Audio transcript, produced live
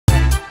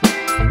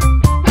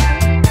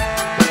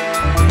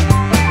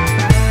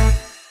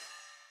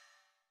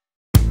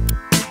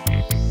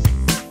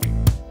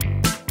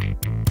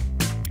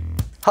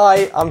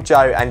Hi, I'm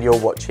Joe and you're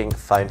watching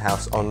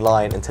Fonehouse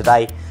Online, and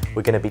today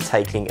we're going to be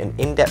taking an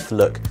in-depth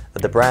look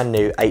at the brand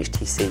new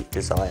HTC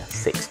Desire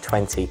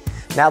 620.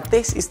 Now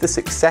this is the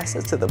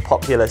successor to the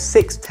popular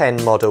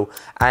 610 model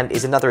and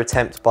is another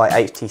attempt by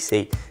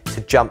HTC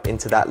to jump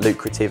into that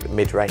lucrative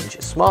mid-range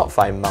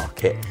smartphone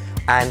market.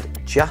 And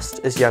just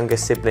as younger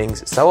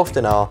siblings so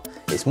often are,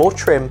 it's more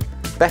trim,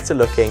 better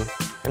looking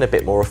and a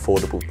bit more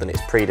affordable than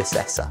its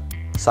predecessor.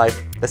 So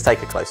let's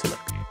take a closer look.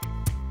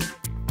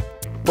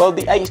 Well,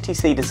 the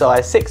HTC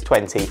Desire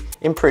 620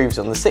 improves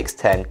on the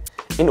 610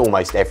 in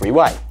almost every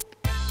way.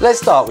 Let's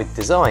start with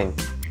design.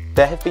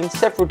 There have been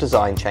several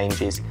design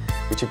changes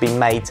which have been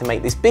made to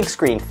make this big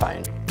screen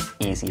phone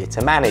easier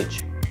to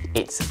manage.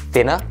 It's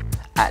thinner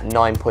at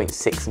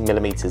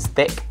 9.6mm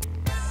thick,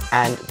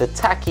 and the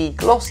tacky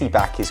glossy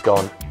back is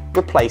gone,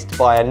 replaced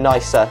by a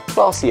nicer,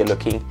 classier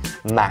looking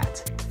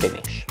matte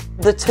finish.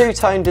 The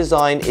two-tone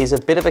design is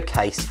a bit of a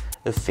case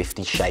of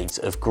 50 shades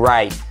of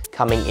grey,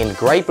 coming in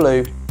grey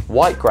blue,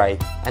 white grey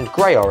and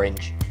grey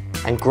orange,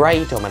 and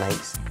grey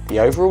dominates the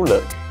overall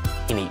look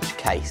in each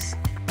case.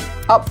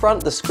 Up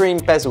front, the screen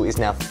bezel is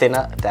now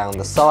thinner down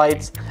the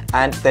sides,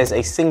 and there's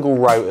a single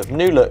row of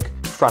new look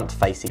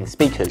front-facing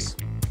speakers.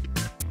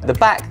 The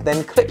back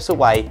then clips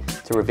away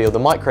to reveal the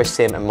micro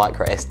SIM and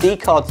micro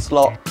SD card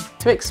slot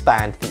to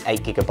expand the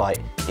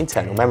 8GB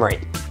internal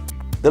memory.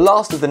 The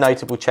last of the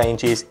notable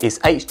changes is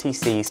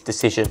HTC's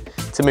decision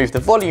to move the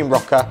volume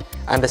rocker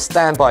and a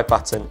standby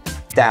button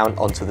down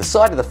onto the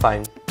side of the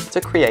phone to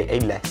create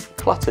a less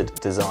cluttered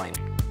design.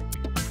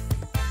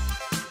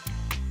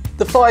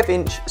 The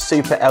 5-inch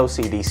Super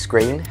LCD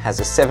screen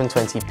has a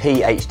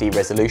 720p HD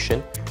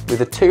resolution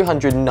with a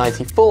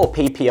 294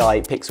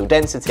 ppi pixel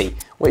density,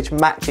 which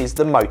matches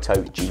the Moto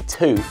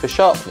G2 for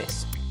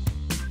sharpness.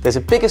 There's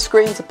a bigger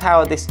screen to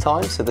power this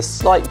time, so the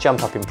slight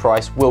jump up in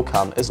price will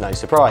come as no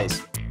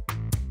surprise.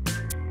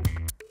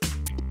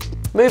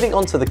 Moving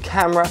on to the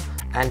camera,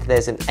 and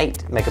there's an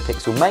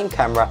 8-megapixel main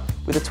camera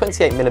with a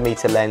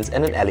 28mm lens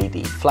and an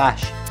LED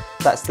flash.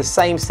 That's the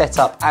same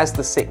setup as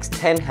the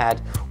 610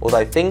 had,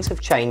 although things have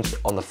changed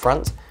on the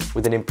front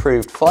with an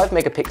improved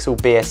 5-megapixel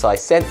BSI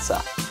sensor.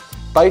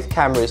 Both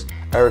cameras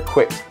are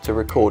equipped to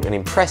record an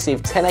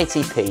impressive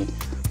 1080p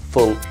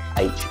full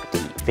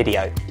HD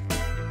video.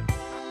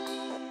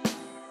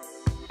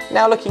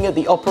 Now looking at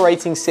the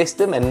operating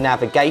system and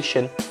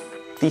navigation,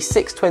 the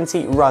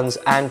 620 runs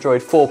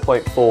Android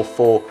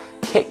 4.44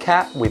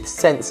 KitKat with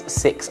Sense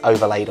 6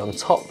 overlaid on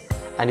top,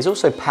 and is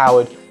also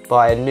powered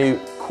by a new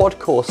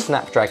quad-core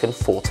Snapdragon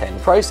 410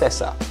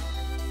 processor.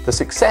 The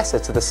successor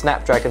to the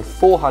Snapdragon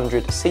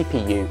 400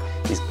 CPU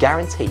is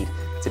guaranteed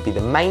to be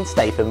the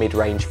mainstay for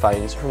mid-range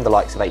phones from the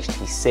likes of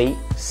HTC,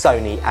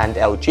 Sony and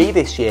LG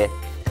this year,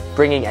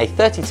 bringing a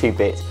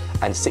 32-bit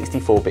and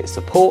 64-bit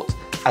support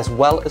as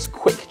well as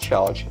quick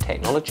charge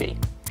technology.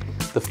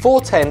 The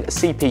 410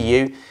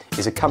 CPU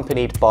is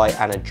accompanied by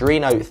an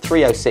Adreno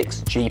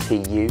 306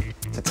 GPU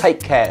to take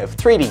care of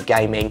 3D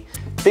gaming,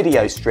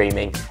 video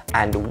streaming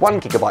and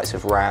 1GB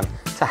of RAM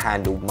to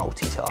handle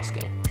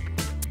multitasking.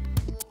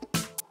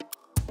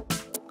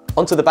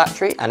 Onto the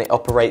battery, and it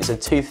operates a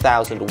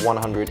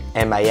 2100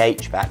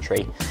 mAh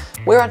battery.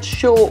 We're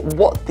unsure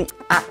what the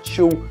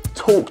actual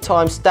talk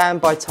time,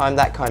 standby time,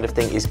 that kind of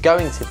thing is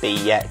going to be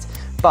yet,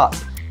 but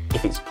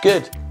if it's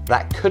good,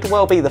 that could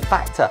well be the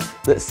factor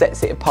that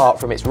sets it apart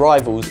from its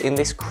rivals in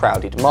this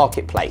crowded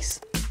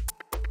marketplace.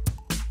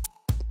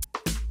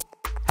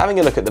 Having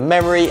a look at the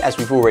memory, as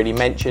we've already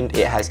mentioned,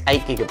 it has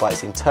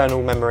 8GB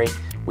internal memory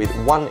with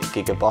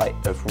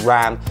 1GB of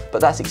RAM,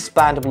 but that's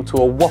expandable to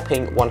a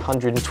whopping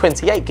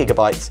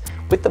 128GB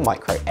with the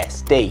micro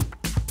SD.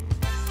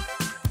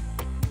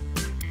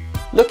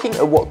 Looking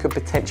at what could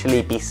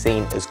potentially be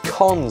seen as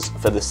cons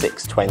for the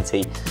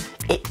 620,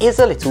 it is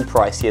a little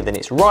pricier than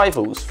its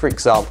rivals, for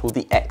example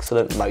the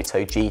excellent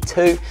Moto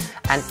G2,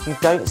 and you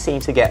don't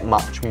seem to get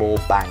much more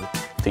bang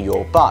for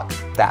your buck.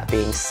 That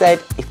being said,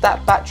 if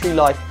that battery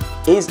life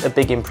is a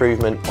big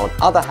improvement on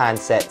other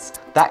handsets,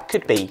 that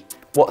could be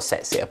what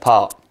sets it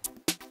apart.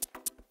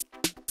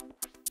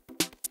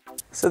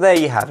 So there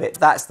you have it,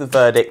 that's the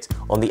verdict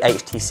on the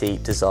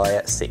HTC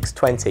Desire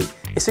 620.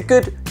 It's a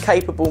good,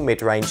 capable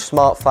mid-range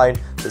smartphone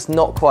that's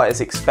not quite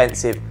as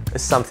expensive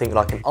as something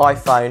like an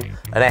iPhone,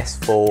 an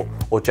S4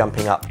 or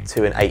jumping up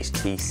to an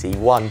HTC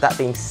One. That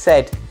being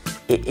said,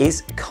 it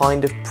is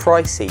kind of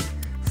pricey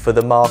for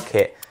the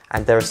market,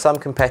 and there are some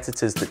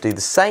competitors that do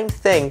the same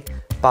thing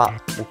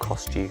but will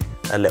cost you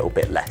a little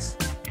bit less.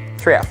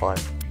 3 out of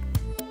 5.